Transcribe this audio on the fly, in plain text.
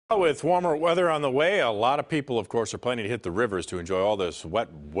With warmer weather on the way, a lot of people, of course, are planning to hit the rivers to enjoy all this wet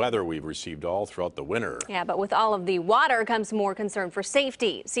weather we've received all throughout the winter. Yeah, but with all of the water comes more concern for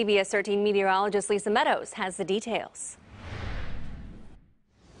safety. CBS 13 meteorologist Lisa Meadows has the details.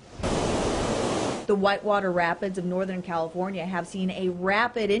 The Whitewater Rapids of Northern California have seen a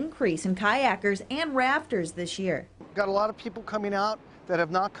rapid increase in kayakers and rafters this year. Got a lot of people coming out that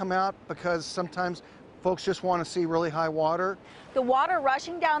have not come out because sometimes folks just want to see really high water. The water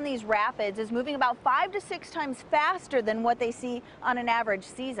rushing down these rapids is moving about 5 to 6 times faster than what they see on an average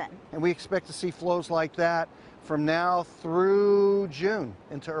season. And we expect to see flows like that from now through June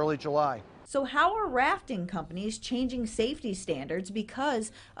into early July. So how are rafting companies changing safety standards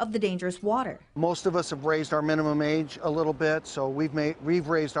because of the dangerous water? Most of us have raised our minimum age a little bit, so we've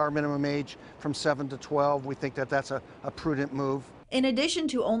raised our minimum age from 7 to 12. We think that that's a prudent move. In addition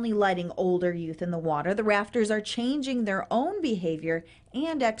to only letting older youth in the water, the rafters are changing their own behavior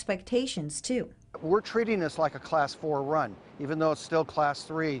and expectations too. We're treating this like a Class 4 run, even though it's still Class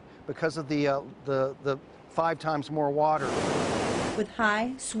 3 because of the 5 times more water. With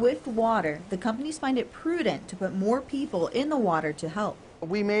high, swift water, the companies find it prudent to put more people in the water to help.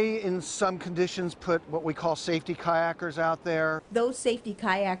 We may, in some conditions, put what we call safety kayakers out there. Those safety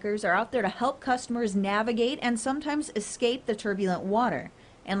kayakers are out there to help customers navigate and sometimes escape the turbulent water.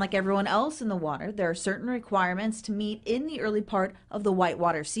 And like everyone else in the water, there are certain requirements to meet in the early part of the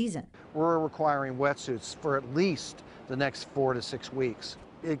whitewater season. We're requiring wetsuits for at least the next 4 to 6 weeks.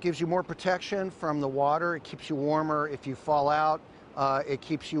 It gives you more protection from the water. It keeps you warmer. If you fall out, it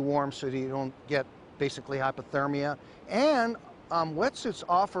keeps you warm so that you don't get basically hypothermia. And wetsuits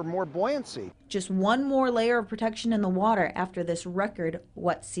offer more buoyancy. Just one more layer of protection in the water after this record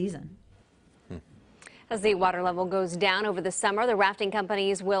wet season. As the water level goes down over the summer, the rafting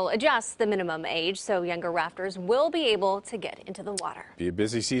companies will adjust the minimum age so younger rafters will be able to get into the water. Be a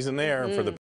busy season there for the